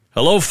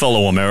Hello,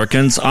 fellow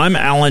Americans. I'm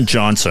Alan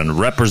Johnson,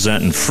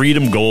 representing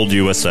Freedom Gold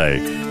USA.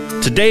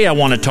 Today, I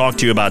want to talk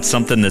to you about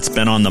something that's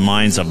been on the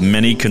minds of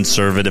many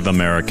conservative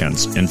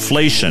Americans: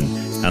 inflation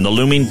and the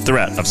looming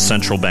threat of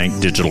central bank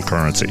digital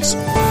currencies.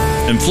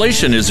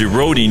 Inflation is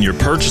eroding your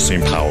purchasing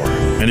power,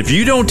 and if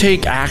you don't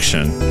take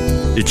action,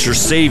 it's your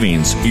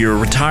savings, your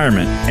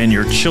retirement, and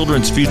your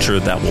children's future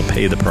that will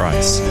pay the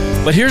price.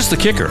 But here's the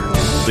kicker.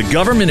 The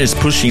government is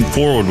pushing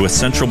forward with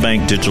central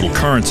bank digital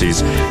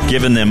currencies,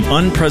 giving them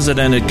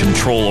unprecedented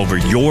control over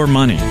your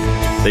money.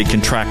 They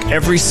can track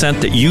every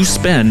cent that you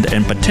spend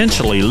and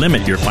potentially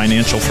limit your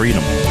financial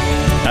freedom.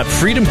 At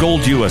Freedom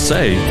Gold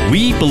USA,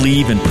 we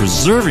believe in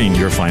preserving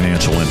your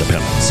financial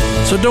independence.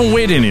 So don't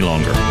wait any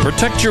longer.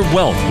 Protect your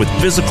wealth with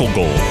physical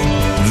gold.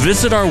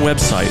 Visit our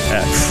website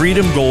at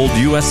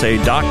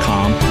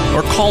freedomgoldusa.com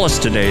or call us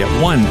today at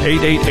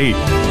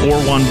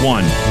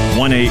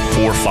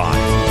 1-888-411-1845.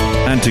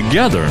 And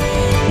together,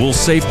 we'll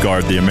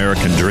safeguard the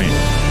American dream.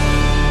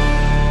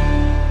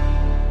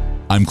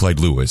 I'm Clyde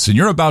Lewis, and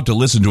you're about to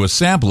listen to a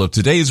sample of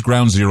today's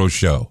Ground Zero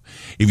show.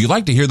 If you'd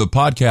like to hear the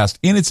podcast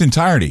in its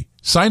entirety,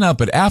 sign up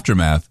at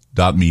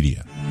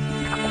aftermath.media.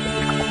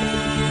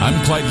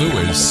 I'm Clyde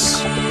Lewis,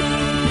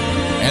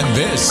 and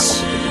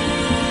this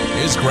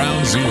is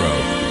Ground Zero.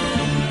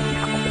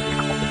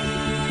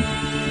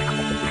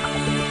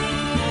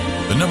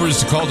 The number is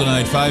to call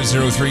tonight,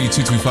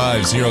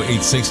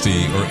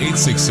 503-225-0860 or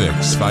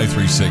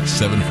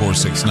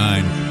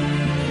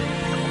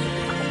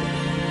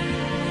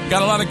 866-536-7469.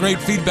 Got a lot of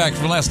great feedback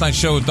from last night's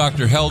show with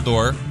Dr.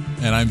 Heldor,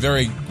 and I'm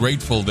very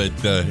grateful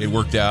that it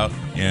worked out,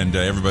 and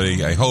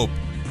everybody, I hope,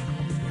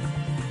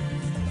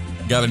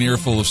 got an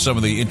earful of some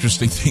of the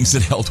interesting things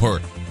that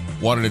Heldor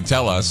wanted to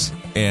tell us.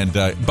 And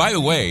by the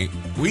way,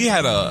 we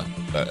had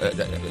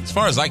as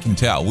far as I can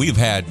tell, we've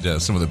had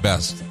some of the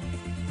best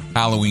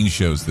Halloween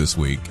shows this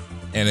week,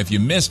 and if you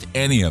missed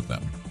any of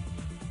them,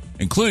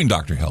 including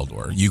Dr.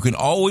 Heldor, you can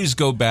always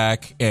go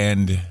back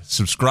and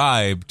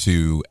subscribe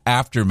to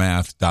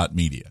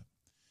aftermath.media.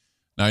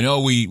 Now, I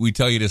know we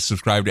tell you to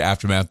subscribe to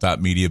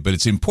aftermath.media, but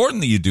it's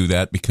important that you do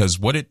that because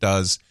what it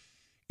does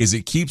is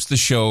it keeps the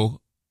show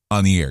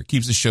on the air, it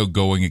keeps the show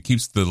going, it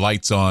keeps the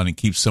lights on, it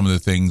keeps some of the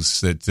things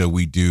that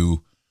we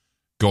do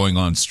going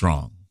on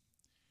strong.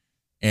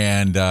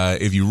 And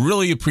if you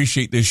really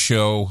appreciate this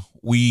show,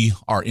 we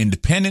are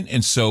independent,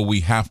 and so we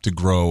have to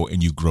grow,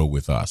 and you grow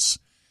with us.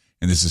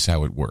 And this is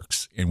how it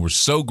works. And we're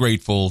so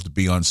grateful to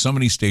be on so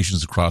many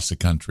stations across the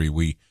country.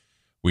 We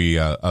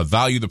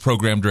value the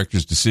program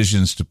director's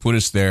decisions to put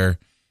us there.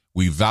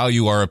 We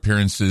value our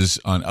appearances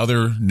on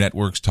other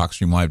networks,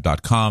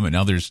 TalkStreamLive.com and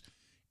others.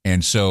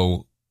 And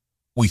so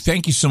we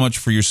thank you so much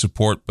for your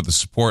support, but the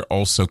support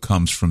also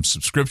comes from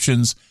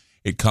subscriptions.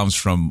 It comes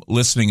from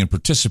listening and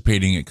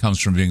participating. It comes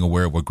from being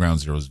aware of what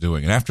Ground Zero is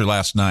doing. And after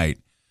last night,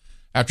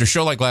 after a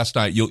show like last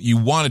night, you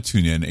want to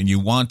tune in and you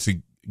want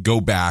to go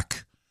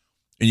back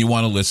and you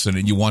want to listen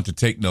and you want to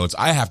take notes.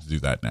 I have to do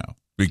that now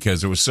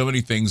because there were so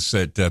many things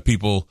that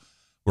people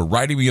were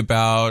writing me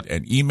about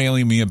and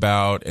emailing me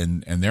about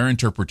and their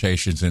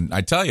interpretations. And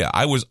I tell you,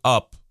 I was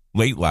up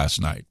late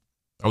last night.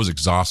 I was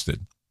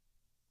exhausted.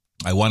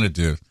 I wanted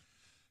to,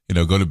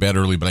 go to bed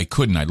early, but I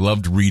couldn't. I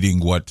loved reading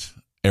what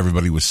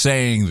everybody was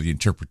saying, the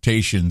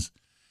interpretations.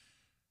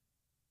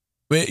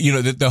 But,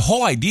 the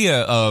whole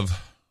idea of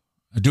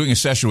doing a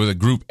session with a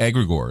group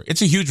egregore,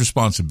 it's a huge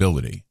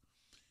responsibility.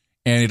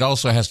 And it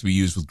also has to be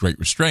used with great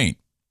restraint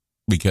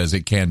because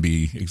it can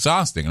be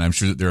exhausting. And I'm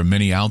sure that there are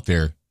many out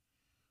there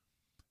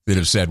that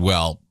have said,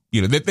 well,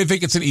 they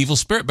think it's an evil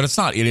spirit, but it's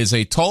not. It is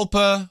a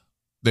tulpa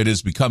that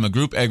has become a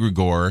group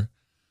egregore.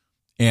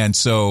 And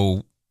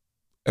so,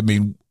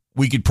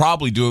 we could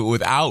probably do it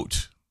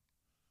without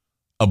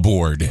a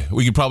board.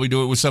 We could probably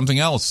do it with something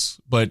else,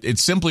 but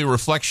it's simply a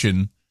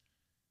reflection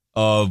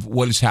of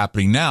what is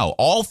happening now.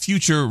 All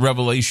future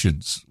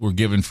revelations were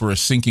given for a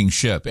sinking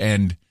ship,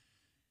 and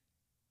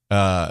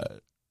a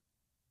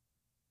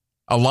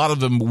lot of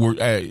them were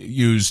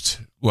used,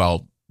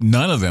 well,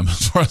 none of them,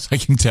 as far as I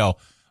can tell.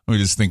 Let me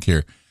just think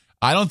here.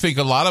 I don't think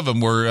a lot of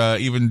them were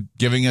even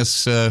giving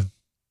us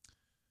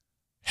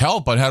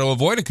help on how to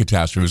avoid a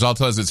catastrophe. It was all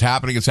telling us it's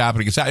happening.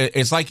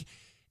 It's like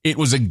it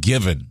was a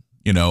given.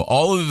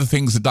 All of the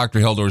things that Dr.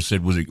 Heldor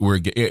said were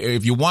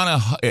if you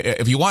want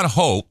to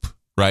hope,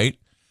 right,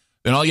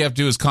 then all you have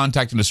to do is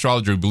contact an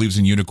astrologer who believes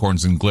in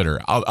unicorns and glitter.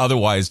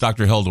 Otherwise,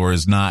 Dr. Heldor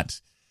is not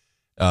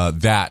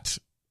that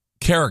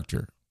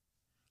character.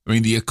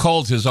 The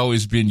occult has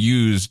always been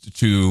used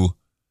to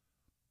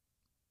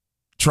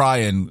try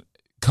and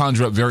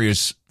conjure up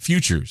various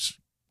futures,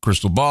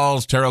 crystal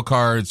balls, tarot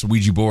cards,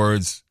 Ouija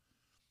boards.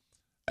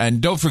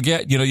 And don't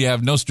forget, you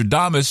have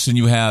Nostradamus and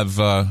you have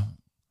a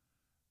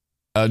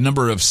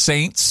number of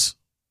saints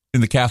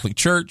in the Catholic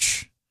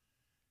Church.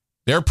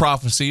 Their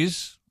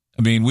prophecies,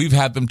 we've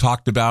had them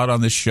talked about on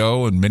this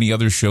show and many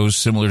other shows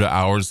similar to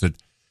ours that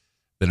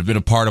have been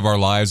a part of our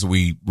lives that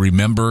we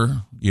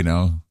remember,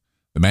 The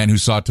Man Who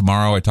Saw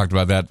Tomorrow, I talked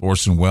about that,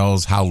 Orson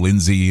Welles, Hal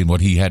Lindsey, and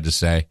what he had to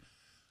say.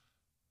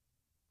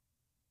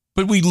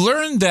 But we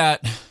learned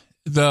that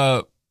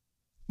the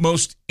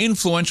most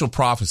influential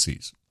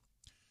prophecies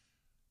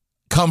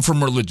come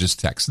from religious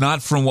texts,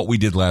 not from what we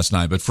did last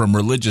night, but from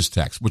religious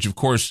texts, which, of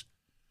course,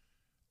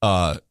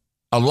 a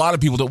lot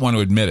of people don't want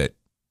to admit it.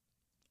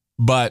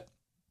 But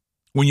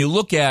when you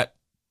look at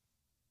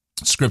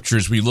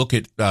scriptures, we look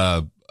at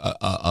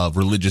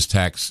religious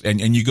texts,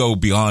 and you go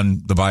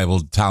beyond the Bible,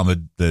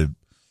 Talmud, the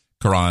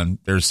Quran.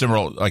 There's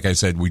several, like I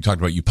said, we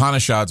talked about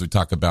Upanishads, we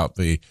talked about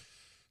the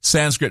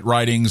Sanskrit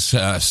writings,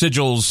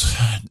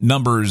 sigils,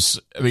 numbers.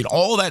 I mean,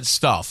 all that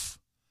stuff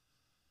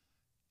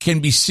can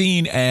be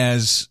seen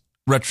as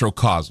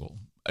retrocausal,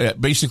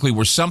 basically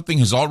where something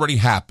has already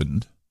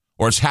happened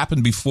or has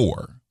happened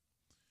before.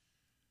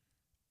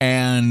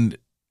 And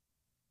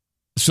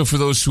so for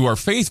those who are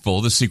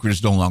faithful, the secret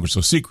is no longer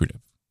so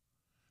secretive.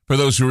 For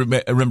those who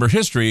remember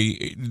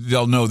history,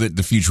 they'll know that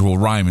the future will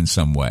rhyme in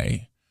some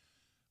way.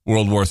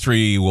 World War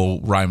III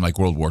will rhyme like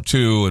World War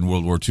II, and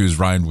World War II is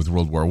rhymed with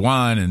World War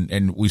I,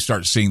 and we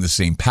start seeing the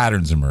same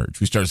patterns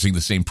emerge. We start seeing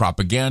the same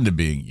propaganda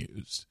being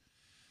used.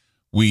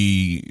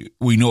 We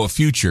know a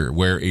future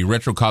where a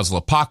retrocausal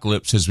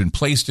apocalypse has been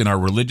placed in our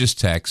religious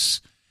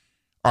texts.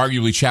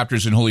 Arguably,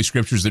 chapters in Holy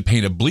Scriptures that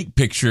paint a bleak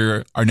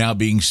picture are now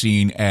being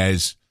seen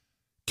as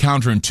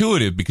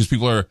counterintuitive because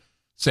people are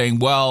saying,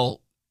 well,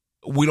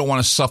 we don't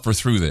want to suffer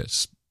through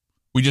this.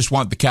 We just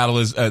want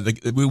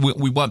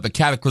we want the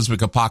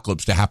cataclysmic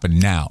apocalypse to happen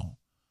now.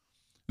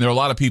 There are a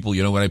lot of people,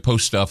 when I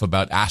post stuff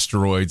about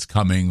asteroids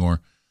coming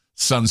or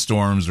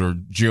sunstorms or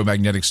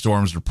geomagnetic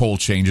storms or pole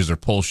changes or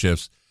pole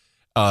shifts,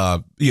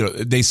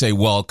 they say,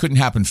 well, it couldn't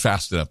happen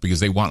fast enough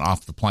because they want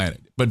off the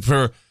planet. But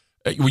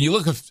when you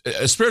look at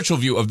a spiritual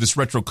view of this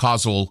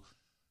retrocausal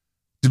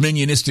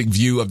dominionistic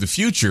view of the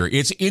future,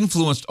 it's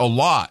influenced a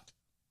lot.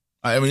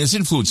 I mean, it's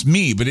influenced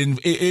me, but it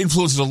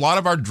influences a lot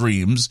of our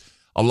dreams,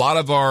 a lot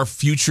of our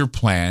future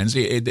plans.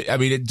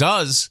 It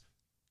does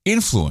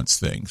influence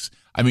things.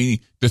 I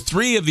mean, the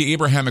three of the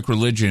Abrahamic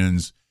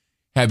religions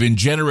have been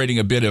generating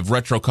a bit of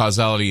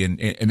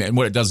retrocausality, and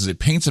what it does is it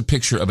paints a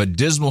picture of a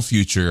dismal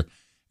future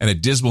and a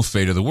dismal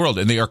fate of the world,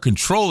 and they are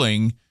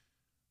controlling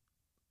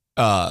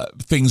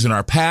things in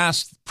our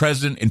past,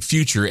 present, and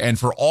future, and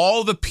for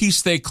all the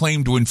peace they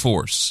claim to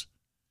enforce.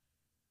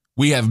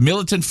 We have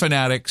militant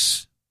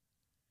fanatics,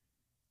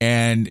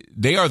 and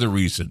they are the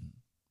reason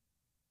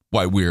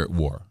why we're at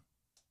war.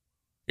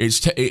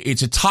 It's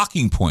a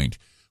talking point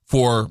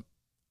for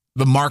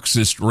the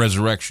Marxist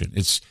resurrection.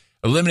 It's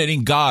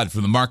eliminating God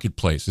from the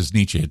marketplace, as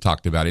Nietzsche had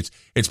talked about.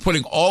 It's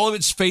putting all of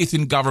its faith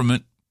in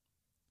government.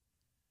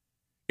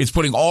 It's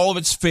putting all of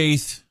its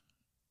faith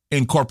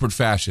in corporate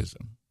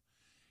fascism.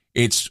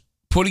 It's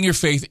putting your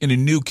faith in a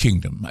new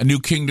kingdom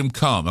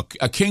come,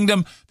 a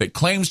kingdom that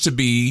claims to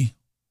be,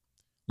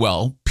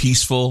 well,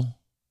 peaceful,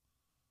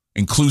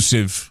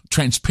 inclusive,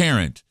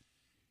 transparent,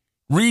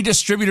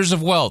 redistributors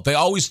of wealth. They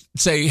always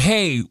say,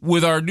 hey,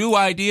 with our new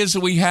ideas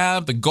that we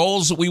have, the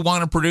goals that we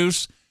want to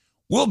produce,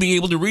 we'll be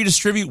able to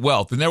redistribute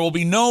wealth, and there will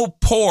be no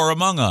poor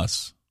among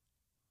us.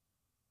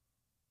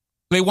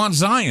 They want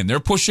Zion. They're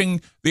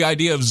pushing the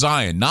idea of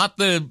Zion, not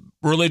the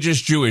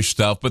religious Jewish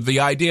stuff, but the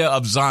idea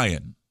of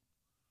Zion.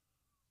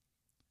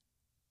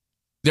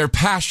 Their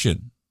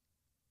passion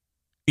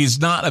is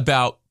not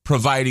about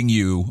providing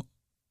you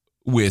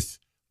with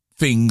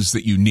things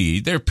that you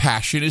need. Their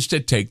passion is to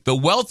take the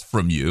wealth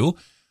from you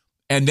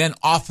and then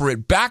offer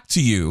it back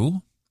to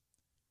you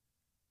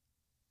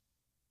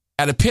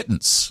at a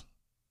pittance.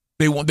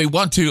 They want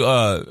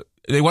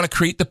to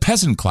create the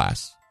peasant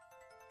class.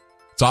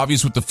 It's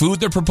obvious with the food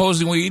they're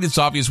proposing we eat. It's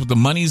obvious with the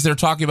monies they're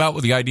talking about,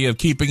 with the idea of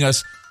keeping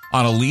us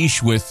on a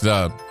leash with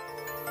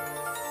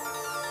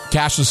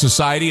cashless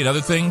society and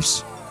other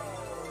things.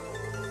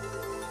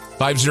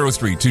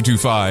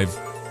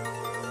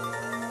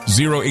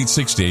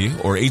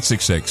 503-225-0860 or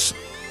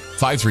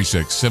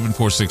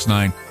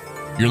 866-536-7469.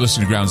 You're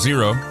listening to Ground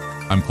Zero.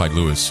 I'm Clyde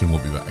Lewis, and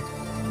we'll be back.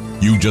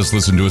 You just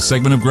listened to a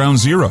segment of Ground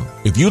Zero.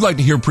 If you'd like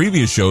to hear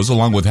previous shows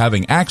along with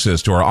having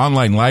access to our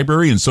online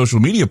library and social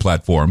media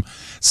platform,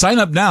 sign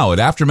up now at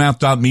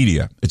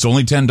aftermath.media. It's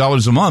only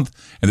 $10 a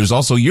month, and there's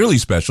also yearly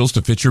specials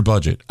to fit your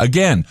budget.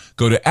 Again,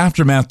 go to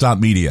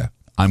aftermath.media.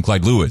 I'm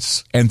Clyde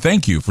Lewis, and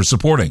thank you for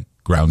supporting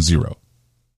Ground Zero.